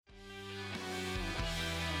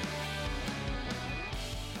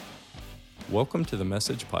Welcome to the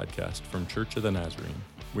Message Podcast from Church of the Nazarene.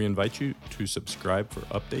 We invite you to subscribe for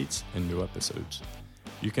updates and new episodes.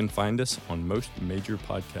 You can find us on most major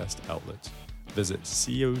podcast outlets. Visit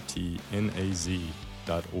cotnaz.org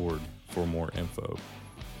for more info.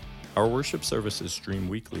 Our worship services stream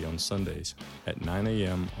weekly on Sundays at 9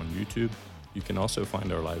 a.m. on YouTube. You can also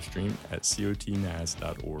find our live stream at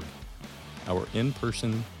cotnaz.org. Our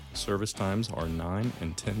in-person service times are 9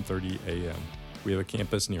 and 10:30 a.m. We have a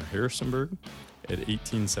campus near Harrisonburg at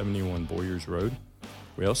 1871 Boyers Road.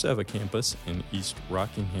 We also have a campus in East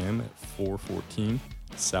Rockingham at 414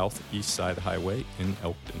 South East Side Highway in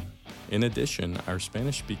Elkton. In addition, our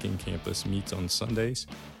Spanish-speaking campus meets on Sundays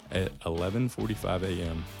at 11:45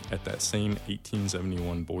 a.m. at that same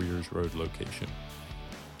 1871 Boyers Road location.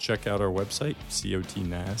 Check out our website,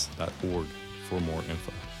 cotnaz.org, for more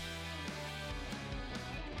info.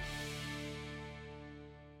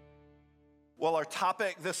 Well, our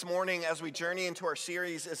topic this morning as we journey into our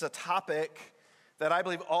series is a topic that I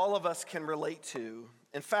believe all of us can relate to.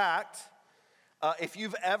 In fact, if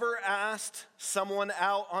you've ever asked someone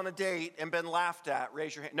out on a date and been laughed at,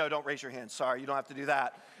 raise your hand. No, don't raise your hand. Sorry, you don't have to do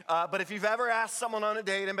that. But if you've ever asked someone on a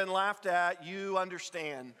date and been laughed at, you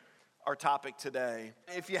understand our topic today.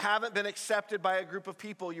 If you haven't been accepted by a group of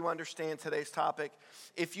people, you understand today's topic.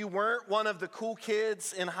 If you weren't one of the cool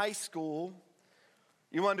kids in high school,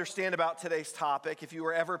 you understand about today's topic. If you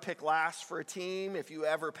were ever picked last for a team, if you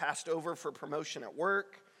ever passed over for promotion at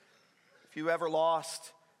work, if you ever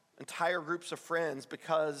lost entire groups of friends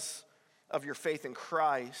because of your faith in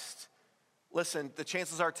Christ, listen, the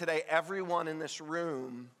chances are today everyone in this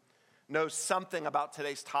room knows something about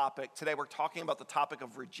today's topic. Today we're talking about the topic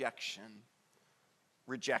of rejection.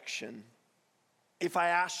 Rejection. If I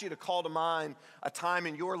asked you to call to mind a time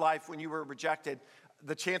in your life when you were rejected,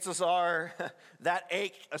 the chances are that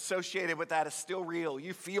ache associated with that is still real.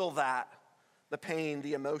 You feel that, the pain,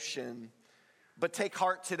 the emotion. But take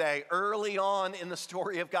heart today. Early on in the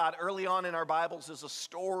story of God, early on in our Bibles is a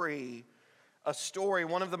story,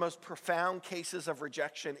 one of the most profound cases of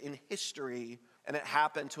rejection in history, and it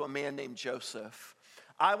happened to a man named Joseph.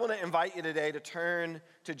 I want to invite you today to turn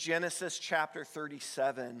to Genesis chapter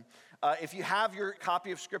 37. If you have your copy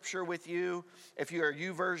of Scripture with you, if you're a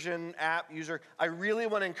YouVersion app user, I really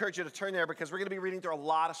want to encourage you to turn there because we're going to be reading through a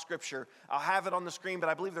lot of Scripture. I'll have it on the screen, but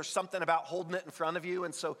I believe there's something about holding it in front of you.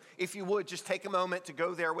 And so if you would, just take a moment to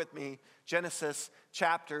go there with me, Genesis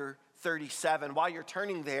chapter 37. While you're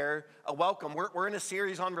turning there, welcome. We're in a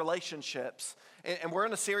series on relationships. And we're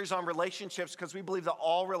in a series on relationships because we believe that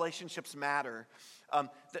all relationships matter.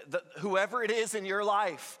 Whoever it is in your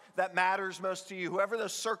life that matters most to you, whoever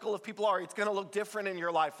those circle of people are, it's going to look different in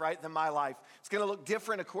your life, right, than my life. It's going to look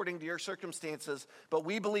different according to your circumstances, but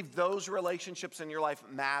we believe those relationships in your life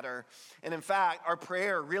matter. And in fact, our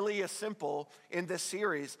prayer really is simple in this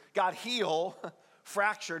series. God, heal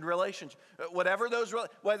fractured relationships. Whatever those,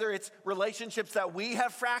 whether it's relationships that we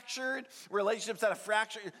have fractured, relationships that have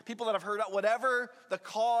fractured, people that have hurt, whatever the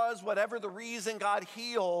cause, whatever the reason, God,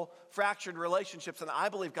 heal fractured relationships. And I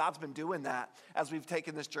believe God's been doing that as we've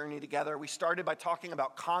taken this journey together. We started by talking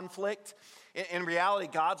about conflict. In reality,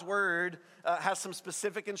 God's word has some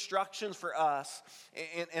specific instructions for us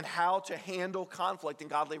in how to handle conflict in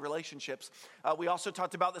godly relationships. We also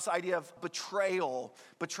talked about this idea of betrayal,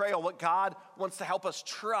 what God wants to help us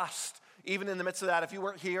trust even in the midst of that. If you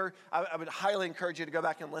weren't here, I would highly encourage you to go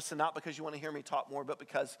back and listen, not because you want to hear me talk more, but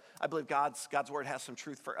because I believe God's word has some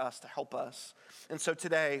truth for us to help us. And so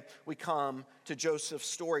today we come to Joseph's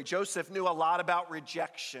story. Joseph knew a lot about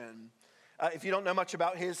rejection. If you don't know much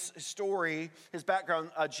about his story, his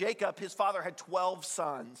background, Jacob, his father, had 12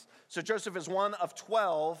 sons. So Joseph is one of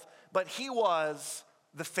 12, but he was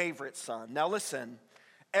the favorite son. Now listen,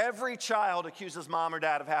 every child accuses mom or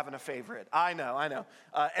dad of having a favorite. I know.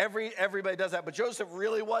 Everybody does that, but Joseph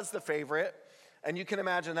really was the favorite, and you can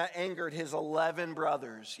imagine that angered his 11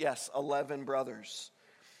 brothers. Yes, 11 brothers.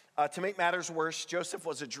 To make matters worse, Joseph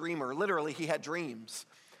was a dreamer. Literally, he had dreams.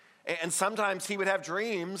 And sometimes he would have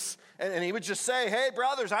dreams, and he would just say, hey,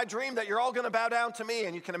 brothers, I dreamed that you're all going to bow down to me.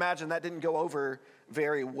 And you can imagine that didn't go over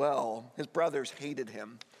very well. His brothers hated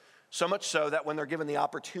him, so much so that when they're given the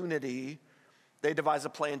opportunity, they devise a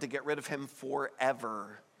plan to get rid of him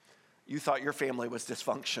forever. You thought your family was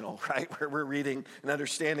dysfunctional, right? We're reading and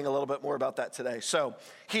understanding a little bit more about that today. So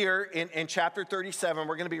here in chapter 37,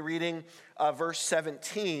 we're going to be reading verse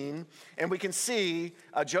 17. And we can see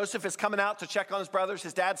Joseph is coming out to check on his brothers.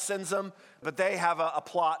 His dad sends them, but they have a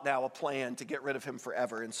plot now, a plan to get rid of him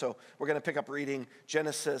forever. And so we're going to pick up reading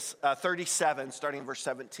Genesis 37, starting in verse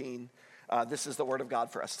 17. This is the word of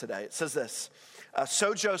God for us today. It says this,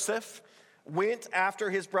 so Joseph went after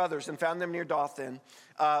his brothers and found them near Dothan.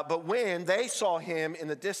 But when they saw him in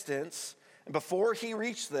the distance, and before he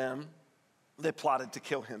reached them, they plotted to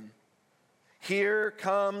kill him. "Here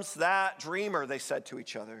comes that dreamer," they said to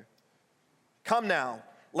each other. "Come now,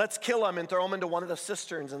 let's kill him and throw him into one of the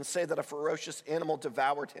cisterns and say that a ferocious animal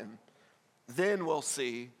devoured him. Then we'll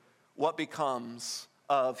see what becomes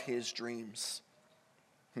of his dreams."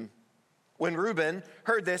 When Reuben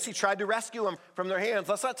heard this, he tried to rescue him from their hands.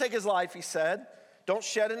 "Let's not take his life," he said. "Don't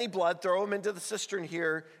shed any blood. Throw him into the cistern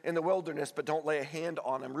here in the wilderness, but don't lay a hand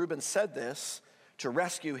on him." Reuben said this to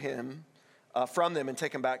rescue him from them and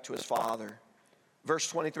take him back to his father. Verse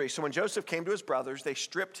 23, so when Joseph came to his brothers, they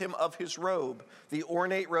stripped him of his robe, the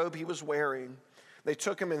ornate robe he was wearing. They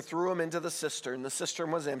took him and threw him into the cistern. The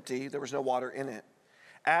cistern was empty. There was no water in it.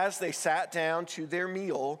 As they sat down to their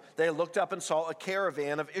meal, they looked up and saw a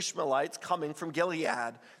caravan of Ishmaelites coming from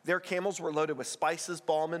Gilead. Their camels were loaded with spices,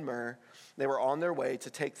 balm, and myrrh. They were on their way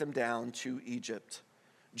to take them down to Egypt.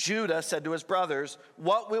 Judah said to his brothers,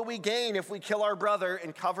 "What will we gain if we kill our brother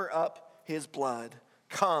and cover up his blood?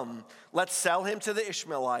 Come, let's sell him to the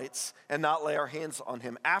Ishmaelites and not lay our hands on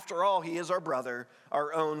him. After all, he is our brother,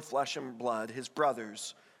 our own flesh and blood." His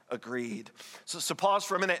brothers agreed. So pause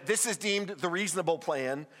for a minute. This is deemed the reasonable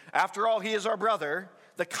plan. After all, he is our brother.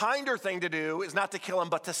 The kinder thing to do is not to kill him,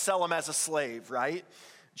 but to sell him as a slave, right?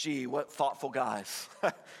 Gee, what thoughtful guys.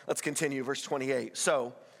 Let's continue, verse 28.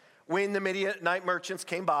 So when the Midianite merchants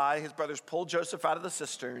came by, his brothers pulled Joseph out of the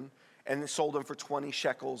cistern and sold him for 20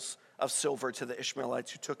 shekels of silver to the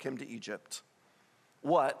Ishmaelites who took him to Egypt.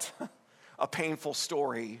 What a painful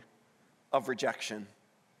story of rejection.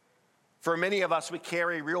 For many of us, we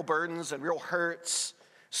carry real burdens and real hurts.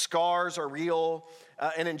 Scars are real.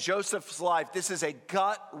 And in Joseph's life, this is a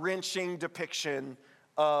gut-wrenching depiction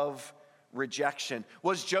of rejection.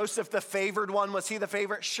 Was Joseph the favored one? Was he the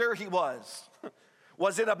favorite? Sure he was.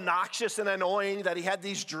 Was it obnoxious and annoying that he had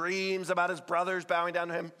these dreams about his brothers bowing down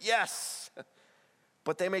to him? Yes.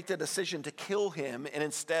 But they make the decision to kill him and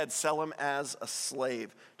instead sell him as a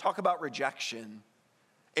slave. Talk about rejection.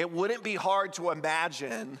 It wouldn't be hard to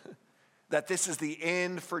imagine that this is the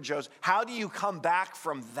end for Joseph. How do you come back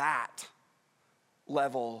from that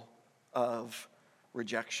level of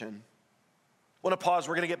rejection? I want to pause.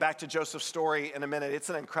 We're going to get back to Joseph's story in a minute. It's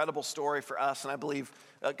an incredible story for us, and I believe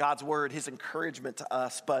God's word, his encouragement to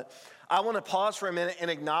us. But I want to pause for a minute and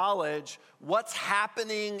acknowledge what's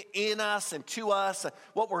happening in us and to us,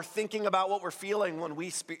 what we're thinking about, what we're feeling when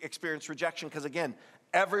we experience rejection. Because again,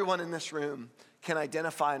 everyone in this room can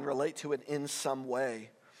identify and relate to it in some way.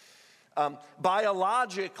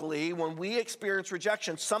 Biologically, when we experience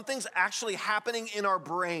rejection, something's actually happening in our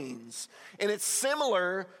brains. And it's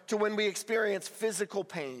similar to when we experience physical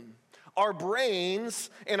pain. Our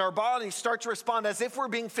brains and our bodies start to respond as if we're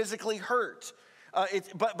being physically hurt.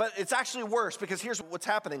 But it's actually worse, because here's what's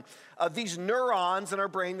happening. These neurons in our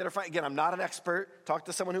brain that are firing, again, I'm not an expert, talk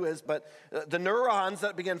to someone who is, but the neurons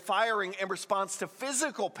that begin firing in response to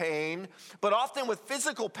physical pain, but often with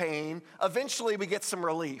physical pain, eventually we get some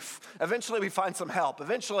relief. Eventually we find some help.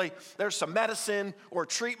 Eventually there's some medicine or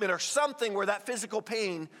treatment or something where that physical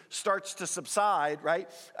pain starts to subside, right?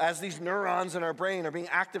 As these neurons in our brain are being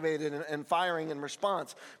activated and firing in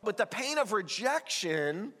response. But the pain of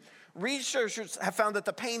rejection, researchers have found that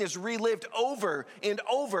the pain is relived over and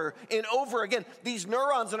over and over again. These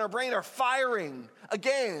neurons in our brain are firing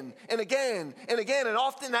again and again and again, and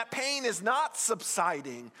often that pain is not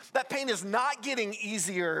subsiding. That pain is not getting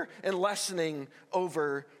easier and lessening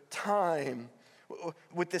over time.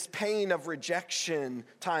 With this pain of rejection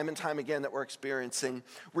time and time again that we're experiencing,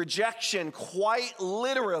 rejection quite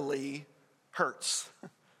literally hurts.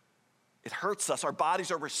 It hurts us. Our bodies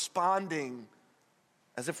are responding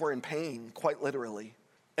as if we're in pain, quite literally.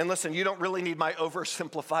 And listen, you don't really need my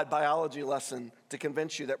oversimplified biology lesson to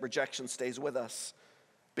convince you that rejection stays with us.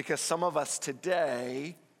 Because some of us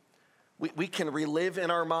today, we can relive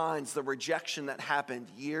in our minds the rejection that happened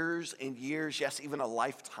years and years, yes, even a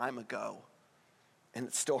lifetime ago. And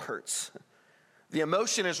it still hurts. The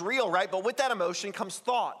emotion is real, right? But with that emotion comes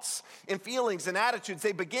thoughts and feelings and attitudes.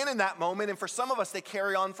 They begin in that moment, and for some of us, they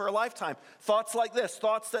carry on for a lifetime. Thoughts like this,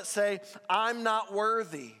 thoughts that say, I'm not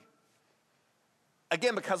worthy.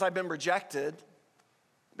 Again, because I've been rejected,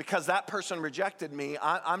 because that person rejected me,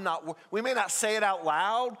 I'm not. We may not say it out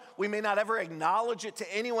loud. We may not ever acknowledge it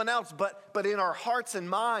to anyone else, but in our hearts and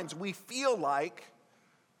minds, we feel like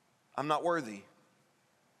I'm not worthy.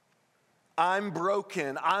 I'm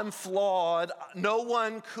broken, I'm flawed, no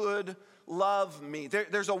one could love me.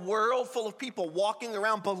 There's a world full of people walking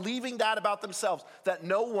around believing that about themselves, that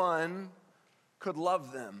no one could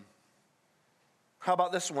love them. How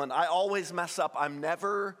about this one? I always mess up. I'm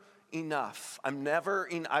never enough.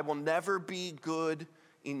 I will never be good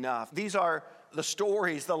enough. These are the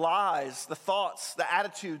stories, the lies, the thoughts, the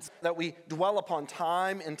attitudes that we dwell upon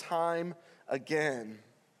time and time again.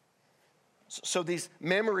 So these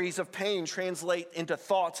memories of pain translate into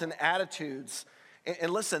thoughts and attitudes.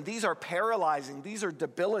 And listen, these are paralyzing. These are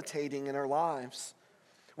debilitating in our lives.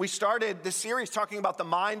 We started this series talking about the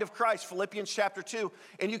mind of Christ, Philippians chapter 2.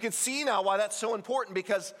 And you can see now why that's so important,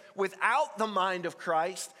 because without the mind of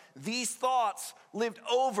Christ, these thoughts lived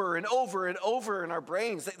over and over and over in our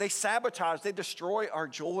brains. They sabotage, they destroy our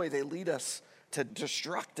joy. They lead us to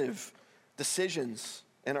destructive decisions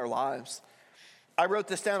in our lives. I wrote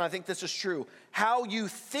this down. I think this is true. How you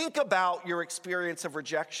think about your experience of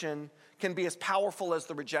rejection can be as powerful as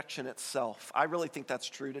the rejection itself. I really think that's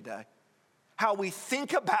true today. How we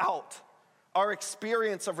think about our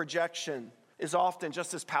experience of rejection is often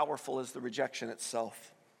just as powerful as the rejection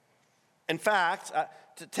itself. In fact,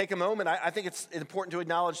 to take a moment, I think it's important to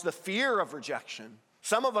acknowledge the fear of rejection.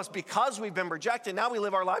 Some of us, because we've been rejected, now we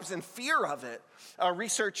live our lives in fear of it.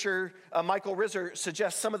 Researcher Michael Rizzer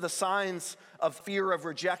suggests some of the signs of fear of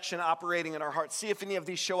rejection operating in our hearts. See if any of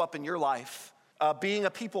these show up in your life. Being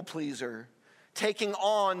a people pleaser, taking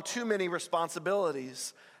on too many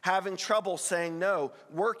responsibilities, having trouble saying no,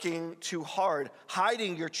 working too hard,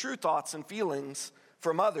 hiding your true thoughts and feelings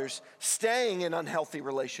from others, staying in unhealthy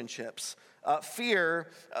relationships, fear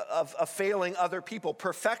of failing other people,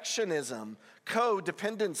 perfectionism,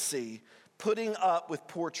 codependency, putting up with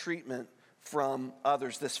poor treatment from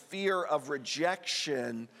others, this fear of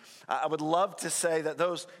rejection. I would love to say that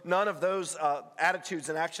none of those attitudes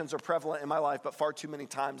and actions are prevalent in my life, but far too many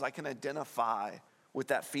times I can identify with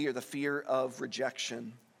that fear, the fear of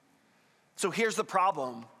rejection. So here's the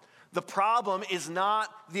problem. The problem is not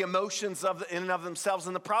the emotions in and of themselves,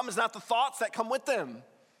 and the problem is not the thoughts that come with them.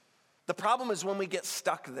 The problem is when we get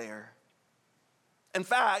stuck there. In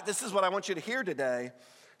fact, this is what I want you to hear today.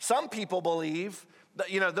 Some people believe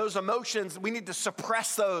that, those emotions, we need to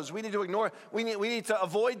suppress those. We need to ignore, we need to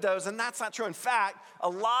avoid those, and that's not true. In fact, a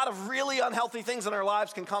lot of really unhealthy things in our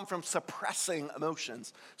lives can come from suppressing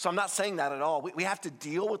emotions. So I'm not saying that at all. We have to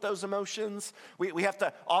deal with those emotions. We have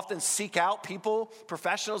to often seek out people,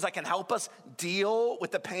 professionals that can help us deal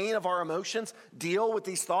with the pain of our emotions, deal with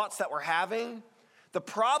these thoughts that we're having. The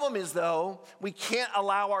problem is, though, we can't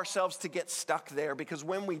allow ourselves to get stuck there, because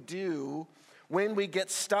when we do, when we get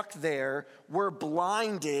stuck there, we're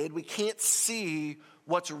blinded. We can't see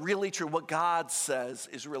what's really true, what God says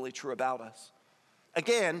is really true about us.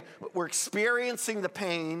 Again, we're experiencing the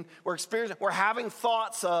pain. We're having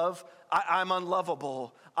thoughts of, I'm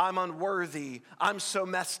unlovable, I'm unworthy, I'm so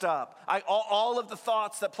messed up. All of the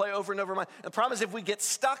thoughts that play over and over in my mind. The problem is if we get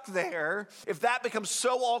stuck there, if that becomes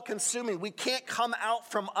so all-consuming, we can't come out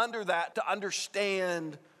from under that to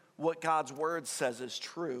understand what God's word says is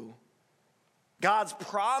true. God's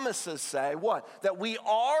promises say what? That we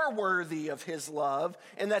are worthy of his love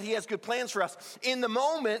and that he has good plans for us. In the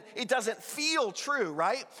moment, it doesn't feel true,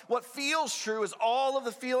 right? What feels true is all of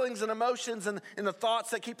the feelings and emotions and the thoughts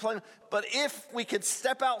that keep playing. But if we could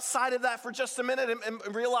step outside of that for just a minute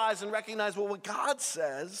and realize and recognize, well, what God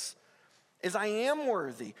says is I am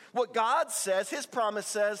worthy. What God says, his promise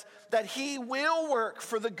says that he will work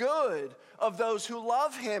for the good of those who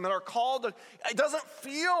love him and are called. It doesn't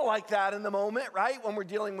feel like that in the moment, right, when we're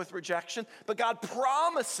dealing with rejection, but God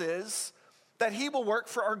promises that he will work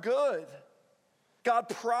for our good. God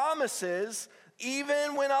promises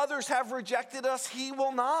even when others have rejected us, he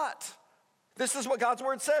will not. This is what God's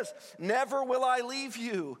word says. Never will I leave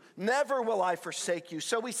you. Never will I forsake you.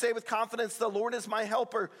 So we say with confidence, the Lord is my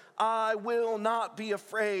helper. I will not be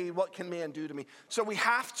afraid. What can man do to me? So we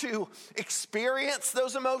have to experience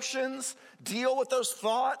those emotions, deal with those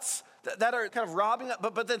thoughts that are kind of robbing us,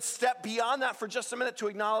 but then step beyond that for just a minute to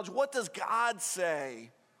acknowledge, what does God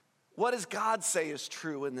say? What does God say is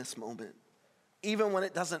true in this moment, even when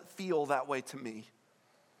it doesn't feel that way to me?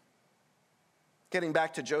 Getting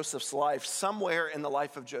back to Joseph's life, somewhere in the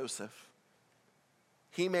life of Joseph,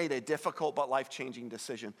 he made a difficult but life-changing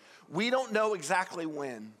decision. We don't know exactly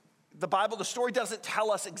when. The story doesn't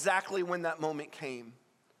tell us exactly when that moment came,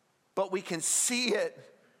 but we can see it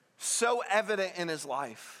so evident in his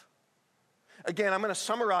life. Again, I'm going to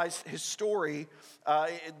summarize his story.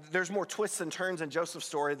 There's more twists and turns in Joseph's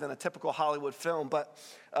story than a typical Hollywood film, but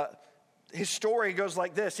his story goes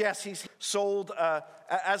like this. Yes, he's sold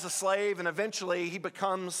as a slave, and eventually he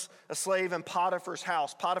becomes a slave in Potiphar's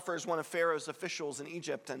house. Potiphar is one of Pharaoh's officials in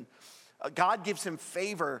Egypt, and God gives him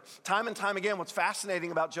favor. Time and time again, what's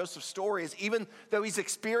fascinating about Joseph's story is even though he's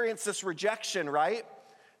experienced this rejection, right?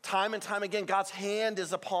 Time and time again, God's hand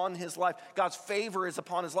is upon his life. God's favor is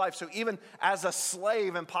upon his life. So even as a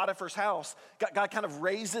slave in Potiphar's house, God kind of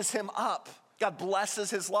raises him up. God blesses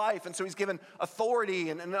his life. And so he's given authority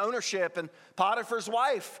and ownership. And Potiphar's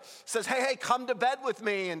wife says, hey, come to bed with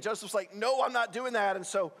me. And Joseph's like, no, I'm not doing that. And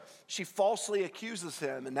so she falsely accuses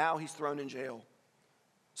him. And now he's thrown in jail.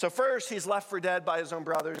 So first, he's left for dead by his own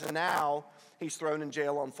brothers. And now he's thrown in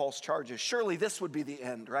jail on false charges. Surely this would be the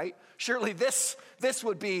end, right? Surely this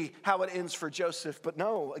would be how it ends for Joseph. But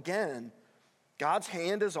no, again, God's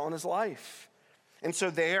hand is on his life. And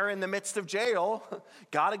so there in the midst of jail,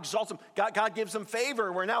 God exalts him. God gives him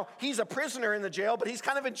favor where now he's a prisoner in the jail, but he's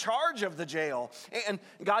kind of in charge of the jail. And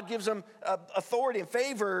God gives him authority and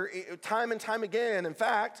favor time and time again. In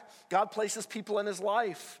fact, God places people in his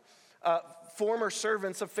life, former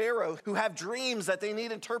servants of Pharaoh who have dreams that they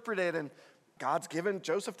need interpreted. And God's given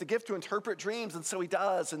Joseph the gift to interpret dreams, and so he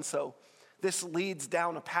does. And so this leads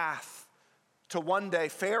down a path to one day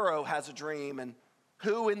Pharaoh has a dream, and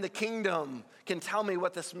who in the kingdom can tell me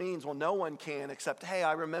what this means? Well, no one can except, hey,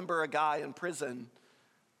 I remember a guy in prison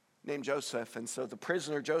named Joseph. And so the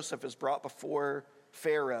prisoner Joseph is brought before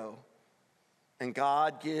Pharaoh, and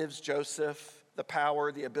God gives Joseph the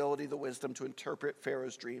power, the ability, the wisdom to interpret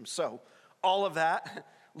Pharaoh's dreams. So all of that,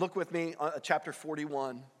 look with me at chapter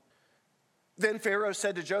 41. Then Pharaoh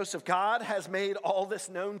said to Joseph, God has made all this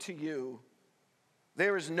known to you.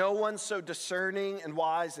 There is no one so discerning and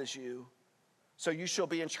wise as you. So you shall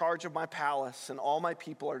be in charge of my palace, and all my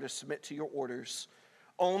people are to submit to your orders.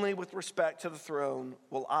 Only with respect to the throne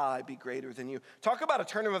will I be greater than you. Talk about a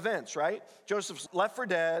turn of events, right? Joseph's left for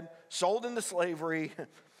dead, sold into slavery,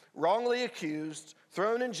 wrongly accused,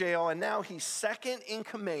 thrown in jail, and now he's second in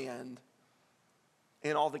command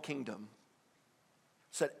in all the kingdom.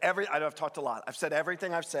 I've talked a lot. I've said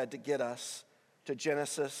everything I've said to get us to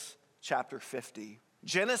Genesis chapter 50.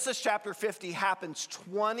 Genesis chapter 50 happens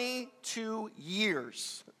 22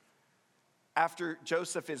 years after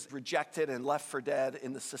Joseph is rejected and left for dead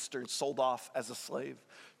in the cistern, sold off as a slave.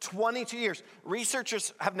 22 years.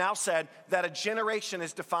 Researchers have now said that a generation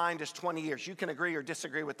is defined as 20 years. You can agree or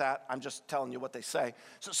disagree with that. I'm just telling you what they say.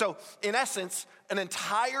 So in essence, an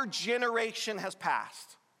entire generation has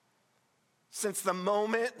passed since the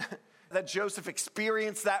moment that Joseph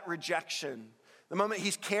experienced that rejection, the moment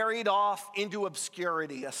he's carried off into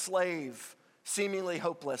obscurity, a slave, seemingly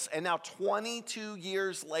hopeless. And now 22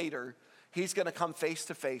 years later, he's going to come face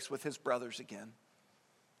to face with his brothers again.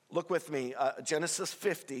 Look with me, Genesis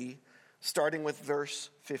 50, starting with verse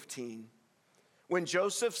 15. When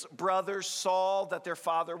Joseph's brothers saw that their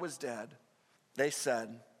father was dead, they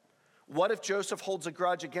said, what if Joseph holds a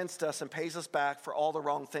grudge against us and pays us back for all the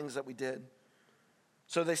wrong things that we did?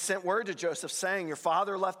 So they sent word to Joseph saying, your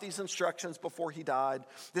father left these instructions before he died.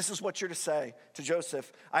 This is what you're to say to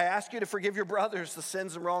Joseph. I ask you to forgive your brothers the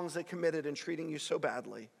sins and wrongs they committed in treating you so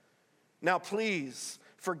badly. Now please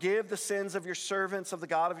forgive the sins of your servants of the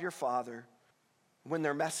God of your father. When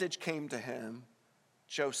their message came to him,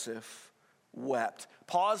 Joseph wept.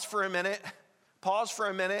 Pause for a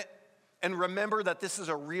minute and remember that this is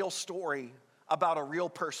a real story about a real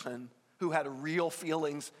person who had real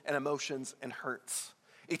feelings and emotions and hurts.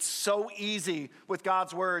 It's so easy with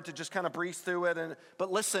God's word to just kind of breeze through it.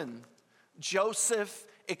 But listen, Joseph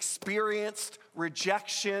experienced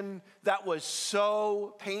rejection that was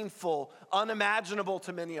so painful, unimaginable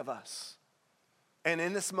to many of us. And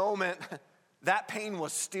in this moment, that pain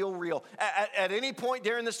was still real. At any point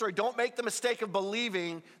during this story, don't make the mistake of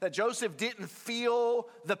believing that Joseph didn't feel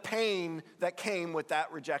the pain that came with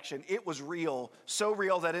that rejection. It was real, so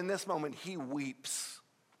real that in this moment, he weeps.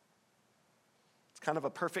 It's kind of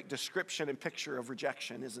a perfect description and picture of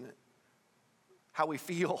rejection, isn't it? How we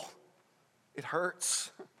feel. It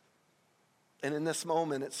hurts. And in this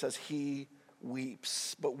moment, it says he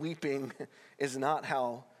weeps. But weeping is not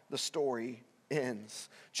how the story ends.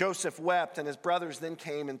 Joseph wept, and his brothers then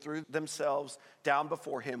came and threw themselves down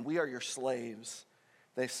before him. We are your slaves,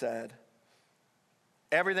 they said.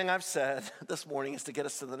 Everything I've said this morning is to get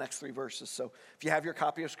us to the next three verses. So if you have your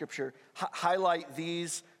copy of Scripture, highlight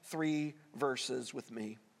these three verses with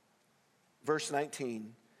me. Verse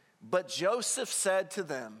 19. But Joseph said to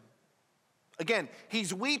them, again,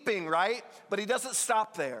 he's weeping, right? But he doesn't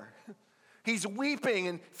stop there. He's weeping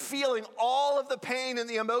and feeling all of the pain and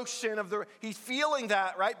the emotion he's feeling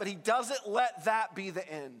that, right? But he doesn't let that be the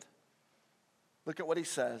end. Look at what he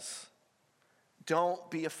says.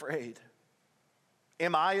 Don't be afraid.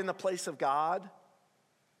 Am I in the place of God?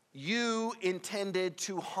 You intended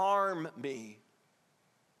to harm me,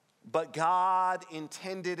 but God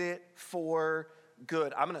intended it for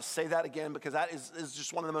good. I'm going to say that again because that is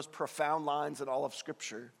just one of the most profound lines in all of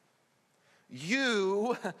Scripture.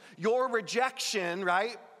 Your rejection,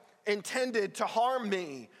 right, intended to harm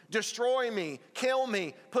me, destroy me, kill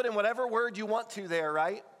me, put in whatever word you want to there,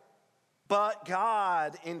 right? But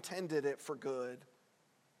God intended it for good,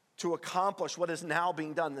 to accomplish what is now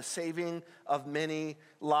being done, the saving of many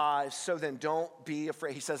lives. So then don't be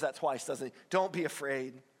afraid. He says that twice, doesn't he? Don't be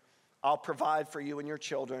afraid. I'll provide for you and your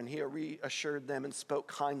children. He reassured them and spoke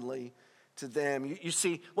kindly to them. You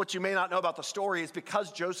see, what you may not know about the story is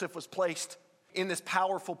because Joseph was placed in this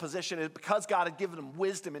powerful position, and because God had given him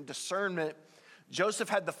wisdom and discernment, Joseph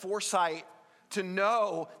had the foresight to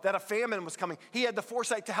know that a famine was coming. He had the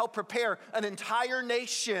foresight to help prepare an entire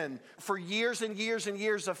nation for years and years and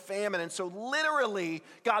years of famine. And so literally,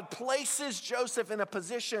 God places Joseph in a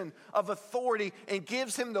position of authority and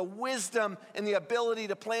gives him the wisdom and the ability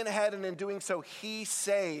to plan ahead. And in doing so, he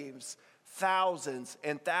saves thousands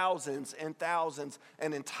and thousands and thousands.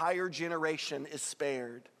 An entire generation is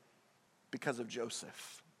spared because of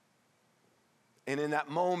Joseph. And in that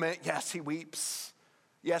moment, yes, he weeps.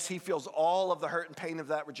 Yes, he feels all of the hurt and pain of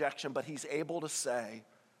that rejection, but he's able to say,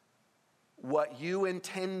 what you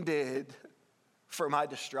intended for my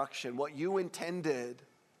destruction, what you intended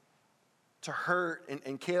to hurt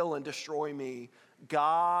and kill and destroy me,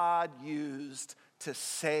 God used to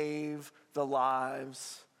save the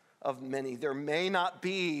lives of many. There may not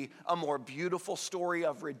be a more beautiful story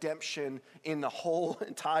of redemption in the whole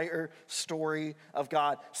entire story of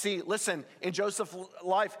God. See, listen, in Joseph's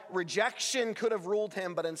life, rejection could have ruled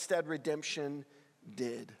him, but instead redemption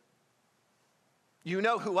did. You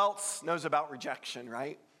know who else knows about rejection,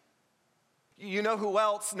 right? You know who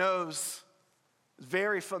else knows,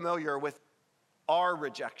 very familiar with our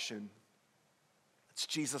rejection. It's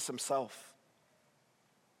Jesus himself.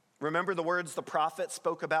 Remember the words the prophet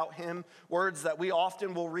spoke about him, words that we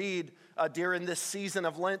often will read during this season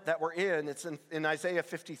of Lent that we're in. It's in Isaiah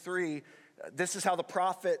 53. This is how the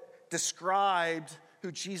prophet described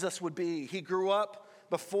who Jesus would be. He grew up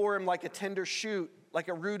before him like a tender shoot, like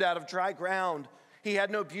a root out of dry ground. He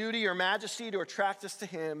had no beauty or majesty to attract us to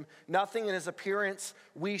him, nothing in his appearance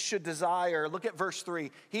we should desire. Look at verse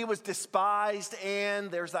 3. He was despised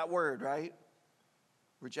and, there's that word, right?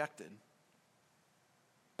 Rejected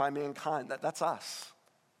by mankind. That's us.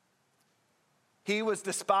 He was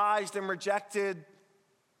despised and rejected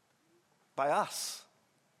by us.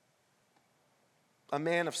 A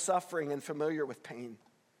man of suffering and familiar with pain.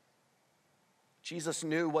 Jesus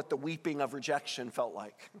knew what the weeping of rejection felt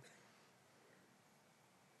like.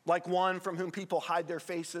 Like one from whom people hide their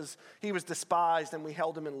faces, he was despised and we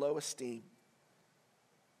held him in low esteem.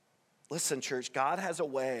 Listen, church, God has a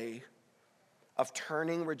way of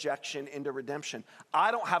turning rejection into redemption. I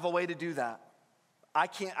don't have a way to do that. I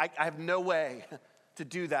have no way to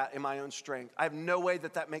do that in my own strength. I have no way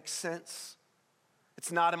that makes sense.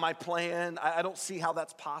 It's not in my plan. I don't see how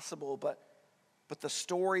that's possible, but the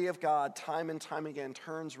story of God time and time again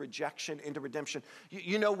turns rejection into redemption.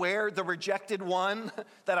 You know where the rejected one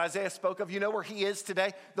that Isaiah spoke of, you know where he is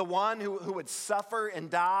today? The one who would suffer and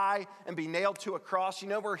die and be nailed to a cross. You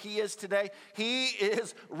know where he is today? He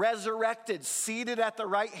is resurrected, seated at the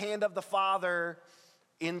right hand of the Father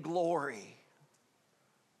in glory.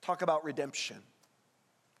 Talk about redemption.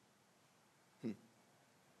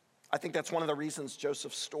 I think that's one of the reasons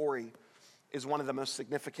Joseph's story is one of the most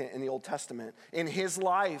significant in the Old Testament. In his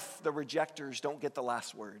life, the rejectors don't get the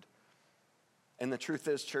last word. And the truth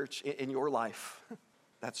is, church, in your life,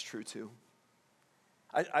 that's true too.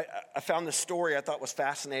 I found this story I thought was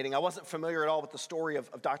fascinating. I wasn't familiar at all with the story of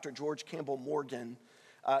Dr. George Campbell Morgan.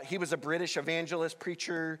 He was a British evangelist,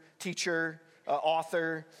 preacher, teacher,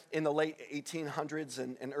 author in the late 1800s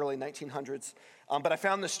and early 1900s. But I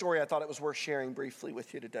found this story. I thought it was worth sharing briefly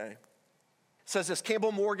with you today. It says this: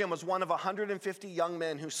 Campbell Morgan was one of 150 young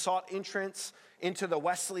men who sought entrance into the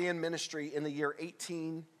Wesleyan ministry in the year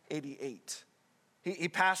 1888. He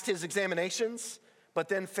passed his examinations, but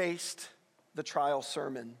then faced the trial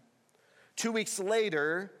sermon. 2 weeks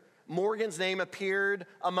later, Morgan's name appeared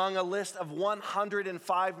among a list of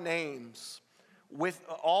 105 names. With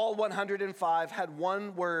all 105 had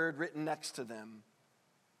one word written next to them: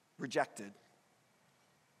 rejected.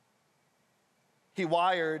 He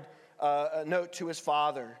wired a note to his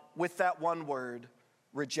father with that one word,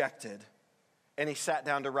 rejected. And he sat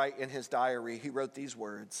down to write in his diary. He wrote these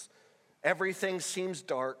words: everything seems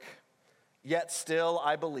dark, yet still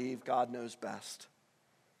I believe God knows best.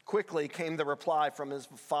 Quickly came the reply from his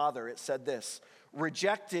father. It said this: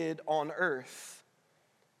 rejected on earth,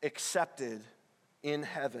 accepted in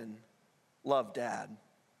heaven. Love, Dad.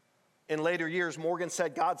 In later years, Morgan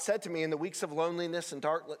said, God said to me in the weeks of loneliness and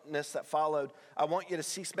darkness that followed, I want you to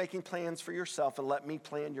cease making plans for yourself and let me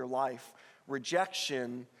plan your life.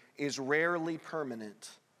 Rejection is rarely permanent,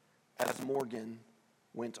 as Morgan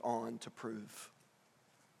went on to prove.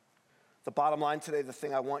 The bottom line today, the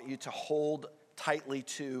thing I want you to hold tightly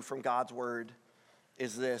to from God's word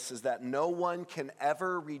is this, is that no one can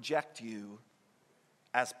ever reject you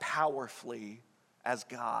as powerfully as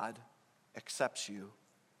God accepts you.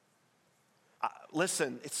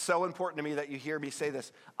 Listen, it's so important to me that you hear me say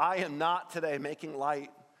this. I am not today making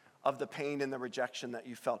light of the pain and the rejection that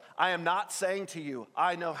you felt. I am not saying to you,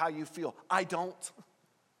 I know how you feel. I don't.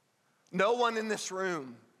 No one in this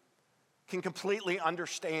room can completely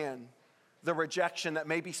understand the rejection that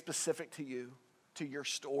may be specific to you, to your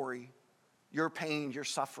story, your pain, your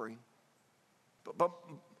suffering. But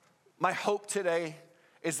my hope today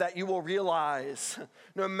is that you will realize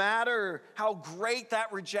no matter how great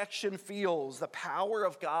that rejection feels, the power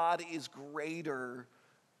of God is greater,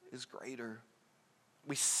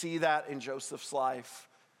 We see that in Joseph's life.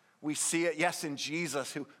 We see it, yes, in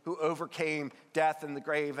Jesus who overcame death and the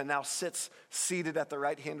grave and now sits seated at the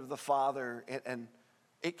right hand of the Father. And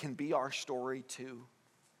it can be our story too.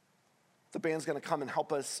 The band's going to come and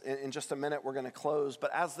help us in just a minute. We're going to close.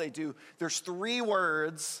 But as they do, there's 3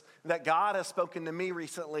 words that God has spoken to me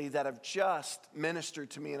recently that have just ministered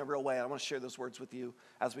to me in a real way. I want to share those words with you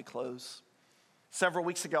as we close. Several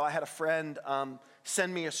weeks ago, I had a friend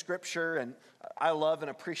send me a scripture, and I love and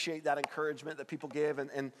appreciate that encouragement that people give.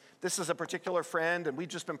 And this is a particular friend, and we've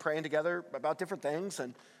just been praying together about different things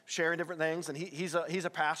and sharing different things. And he's a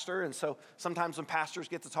pastor, and so sometimes when pastors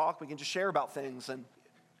get to talk, we can just share about things. And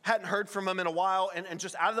hadn't heard from him in a while, and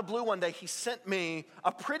just out of the blue one day, he sent me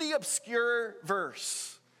a pretty obscure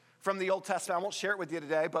verse from the Old Testament. I won't share it with you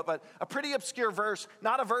today, but a pretty obscure verse,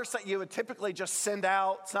 not a verse that you would typically just send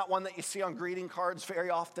out. It's not one that you see on greeting cards very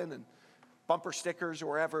often and bumper stickers or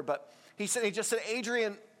wherever, but he just said,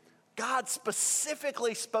 Adrian, God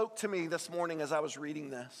specifically spoke to me this morning as I was reading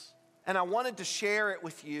this, and I wanted to share it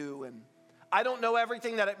with you, and I don't know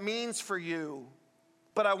everything that it means for you,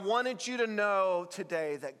 but I wanted you to know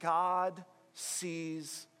today that God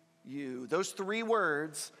sees you. Those 3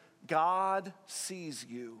 words, God sees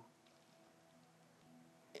you.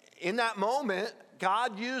 In that moment,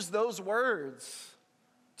 God used those words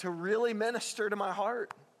to really minister to my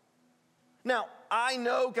heart. Now, I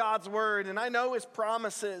know God's word and I know his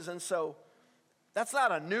promises, and so that's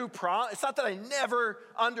not a new promise. It's not that I never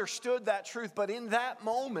understood that truth, but in that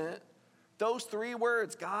moment, those 3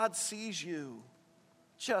 words, God sees you,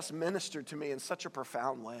 just ministered to me in such a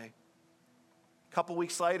profound way. A couple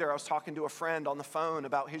weeks later, I was talking to a friend on the phone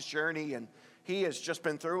about his journey, and he has just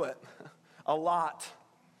been through it. A lot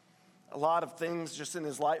of things just in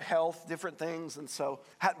his life, health, different things, and so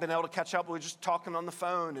hadn't been able to catch up. We were just talking on the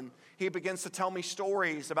phone, and he begins to tell me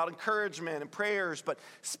stories about encouragement and prayers, but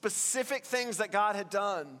specific things that God had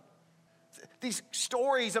done. These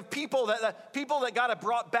stories of people that God had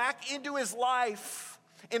brought back into his life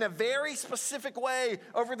in a very specific way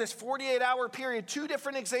over this 48-hour period, 2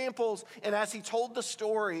 different examples. And as he told the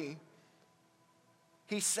story,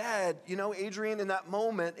 he said, you know, Adrian, in that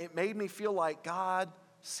moment, it made me feel like God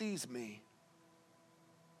sees me.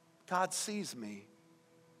 God sees me.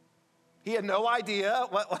 He had no idea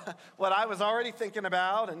what I was already thinking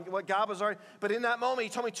about and what God was already, but in that moment,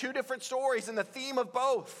 he told me 2 different stories, and the theme of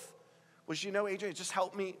both was, you know, Adrian, just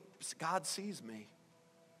help me. God sees me.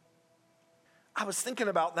 I was thinking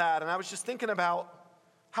about that, and I was just thinking about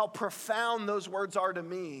how profound those words are to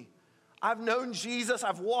me. I've known Jesus.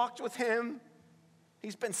 I've walked with him.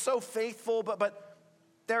 He's been so faithful, but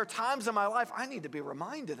there are times in my life I need to be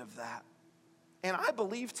reminded of that. And I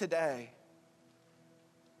believe today,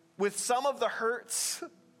 with some of the hurts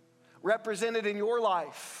represented in your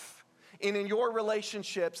life and in your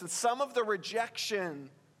relationships and some of the rejection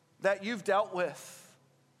that you've dealt with,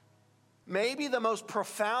 maybe the most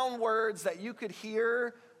profound words that you could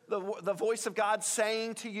hear the voice of God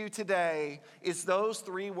saying to you today is those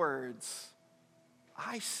 3 words,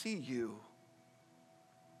 I see you.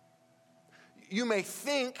 You may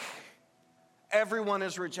think everyone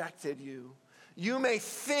has rejected you. You may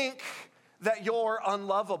think that you're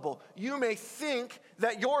unlovable. You may think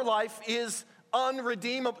that your life is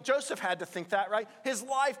unredeemable. Joseph had to think that, right? His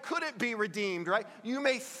life couldn't be redeemed, right? You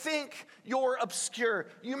may think you're obscure.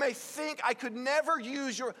 You may think I could never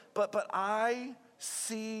use your, but I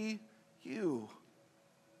see you.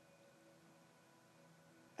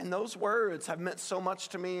 And those words have meant so much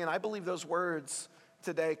to me, and I believe those words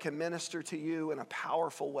today can minister to you in a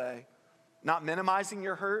powerful way. Not minimizing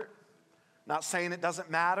your hurt, not saying it doesn't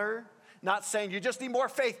matter, Not saying you just need more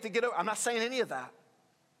faith to get over. I'm not saying any of that.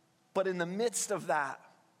 But in the midst of that,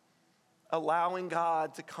 allowing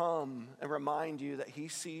God to come and remind you that he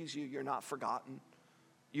sees you, you're not forgotten.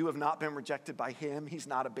 You have not been rejected by him. He's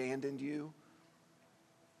not abandoned you.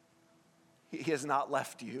 He has not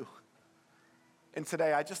left you. And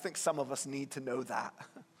today, I just think some of us need to know that.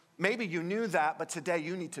 Maybe you knew that, but today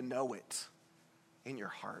you need to know it in your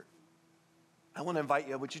heart. I want to invite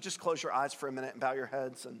you, would you just close your eyes for a minute and bow your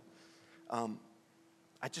heads? And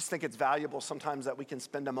I just think it's valuable sometimes that we can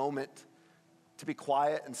spend a moment to be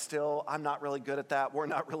quiet and still. I'm not really good at that. We're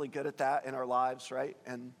not really good at that in our lives, right?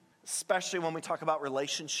 And especially when we talk about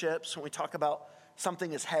relationships, when we talk about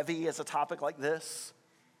something as heavy as a topic like this,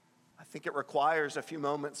 I think it requires a few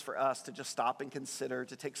moments for us to just stop and consider,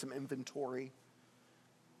 to take some inventory.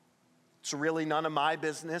 It's really none of my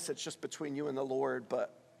business. It's just between you and the Lord.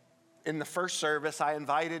 But in the first service, I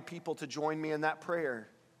invited people to join me in that prayer,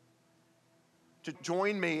 to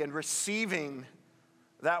join me in receiving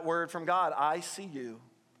that word from God. I see you.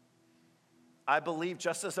 I believe,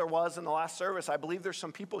 just as there was in the last service, I believe there's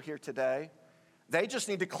some people here today. They just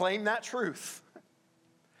need to claim that truth.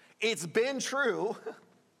 It's been true,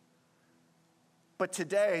 but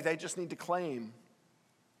today they just need to claim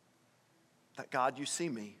that, God, you see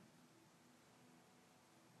me.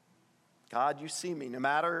 God, you see me. No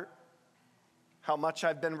matter how much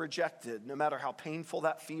I've been rejected, no matter how painful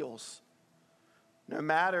that feels, no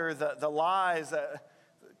matter the lies that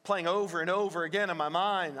playing over and over again in my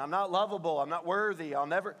mind, I'm not lovable, I'm not worthy, I'll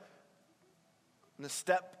never. I'm going to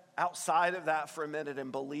step outside of that for a minute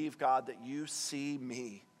and believe, God, that you see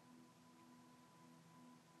me.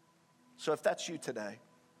 So if that's you today,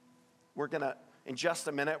 we're going to, in just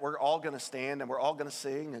a minute, we're all going to stand and we're all going to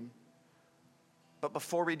sing. But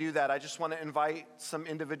before we do that, I just want to invite some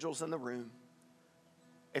individuals in the room.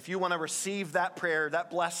 If you want to receive that prayer,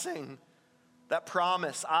 that blessing, that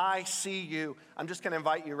promise, I see you, I'm just going to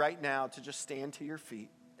invite you right now to just stand to your feet.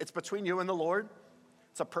 It's between you and the Lord.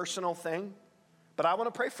 It's a personal thing. But I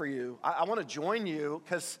want to pray for you. I want to join you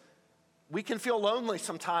because we can feel lonely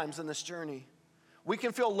sometimes in this journey. We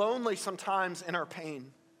can feel lonely sometimes in our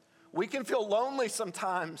pain. We can feel lonely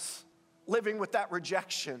sometimes living with that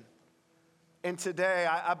rejection. And today,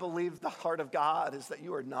 I believe the heart of God is that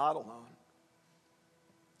you are not alone.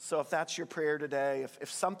 So if that's your prayer today,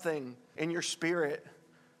 if something in your spirit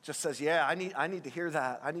just says, yeah, I need to hear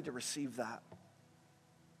that, I need to receive that,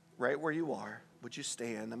 right where you are, would you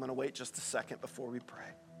stand? I'm going to wait just a second before we pray.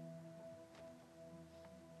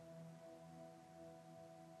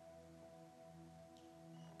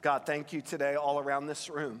 God, thank you today all around this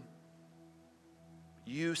room.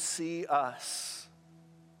 You see us.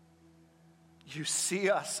 You see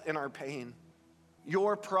us in our pain.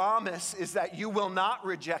 Your promise is that you will not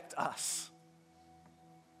reject us.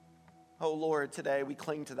 Oh Lord, today we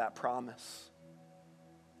cling to that promise.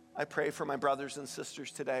 I pray for my brothers and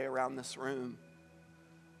sisters today around this room.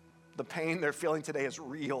 The pain they're feeling today is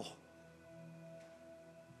real.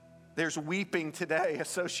 There's weeping today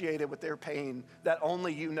associated with their pain that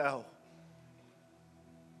only you know.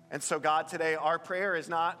 And so God, today our prayer is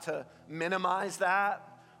not to minimize that.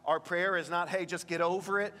 Our prayer is not, hey, just get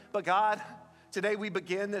over it. But God, today we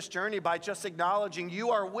begin this journey by just acknowledging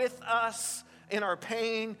you are with us in our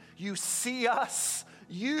pain. You see us.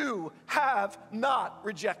 You have not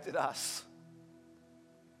rejected us.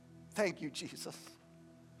 Thank you, Jesus.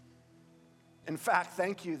 In fact,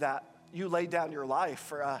 thank you that you laid down your life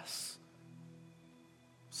for us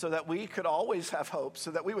so that we could always have hope,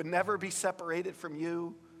 so that we would never be separated from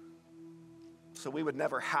you, so we would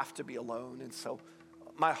never have to be alone. And so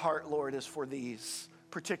my heart, Lord, is for these,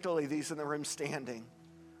 particularly these in the room standing.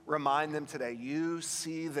 Remind them today, you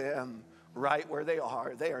see them right where they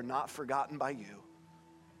are. They are not forgotten by you.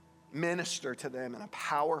 Minister to them in a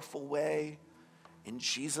powerful way. In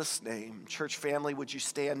Jesus' name. Church family, would you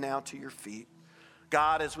stand now to your feet?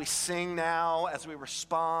 God, as we sing now, as we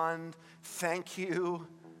respond, thank you.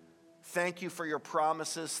 Thank you for your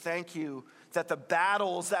promises. Thank you that the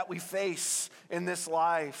battles that we face in this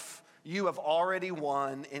life, you have already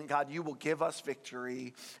won. And God, you will give us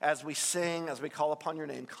victory as we sing, as we call upon your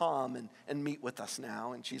name. Come and meet with us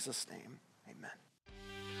now. In Jesus' name, amen.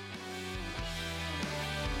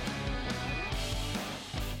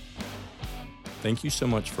 Thank you so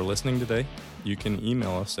much for listening today. You can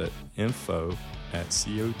email us at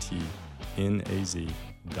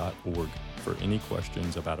info@cotnaz.org for any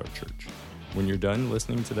questions about our church. When you're done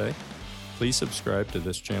listening today, please subscribe to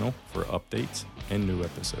this channel for updates and new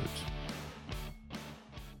episodes.